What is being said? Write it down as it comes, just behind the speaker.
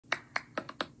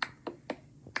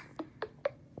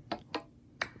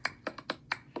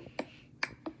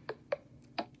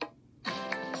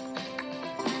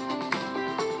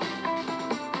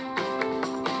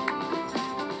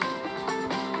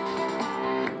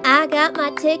I got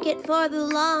my ticket for the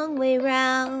long way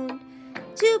round,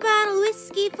 2-bottle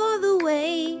whiskey for the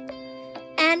way,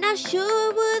 and I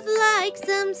sure would like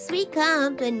some sweet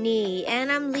company, and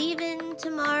I'm leaving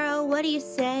tomorrow, what do you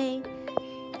say?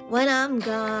 When I'm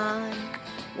gone,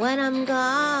 when I'm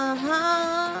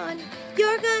gone,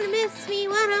 you're gonna miss me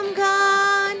when I'm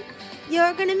gone.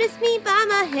 You're gonna miss me by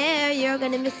my hair, you're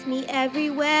gonna miss me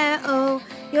everywhere, oh,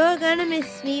 you're gonna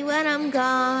miss me when I'm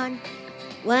gone.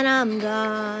 When I'm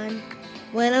gone,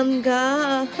 when I'm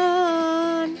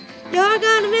gone, you're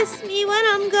gonna miss me when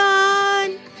I'm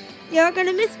gone. You're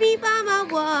gonna miss me by my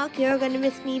walk, you're gonna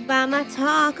miss me by my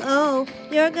talk, oh,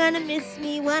 you're gonna miss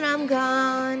me when I'm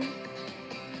gone.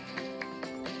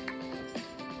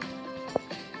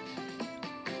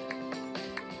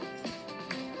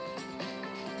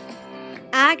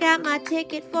 I got my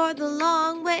ticket for the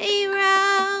long way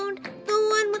round, the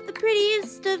one with the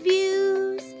prettiest of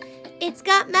views. It's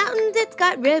got mountains, it's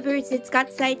got rivers, it's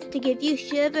got sights to give you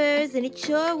shivers, and it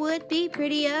sure would be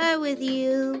prettier with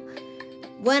you.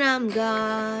 When I'm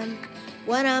gone,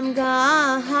 when I'm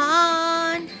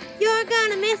gone, you're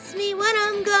gonna miss me when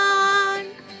I'm gone.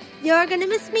 You're gonna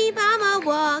miss me by my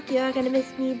walk, you're gonna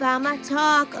miss me by my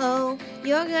talk, oh,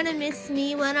 you're gonna miss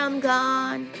me when I'm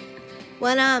gone.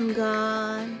 When I'm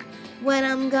gone, when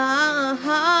I'm gone,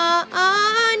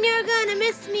 you're gonna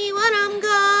miss me when I'm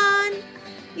gone.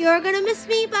 You're gonna miss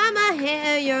me by my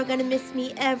hair, you're gonna miss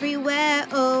me everywhere,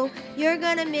 oh, you're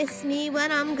gonna miss me when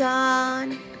I'm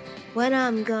gone. When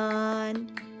I'm gone,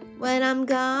 when I'm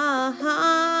gone,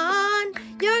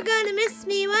 you're gonna miss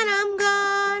me when I'm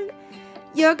gone.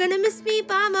 You're gonna miss me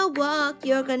by my walk,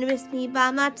 you're gonna miss me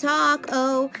by my talk,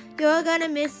 oh, you're gonna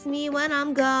miss me when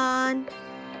I'm gone.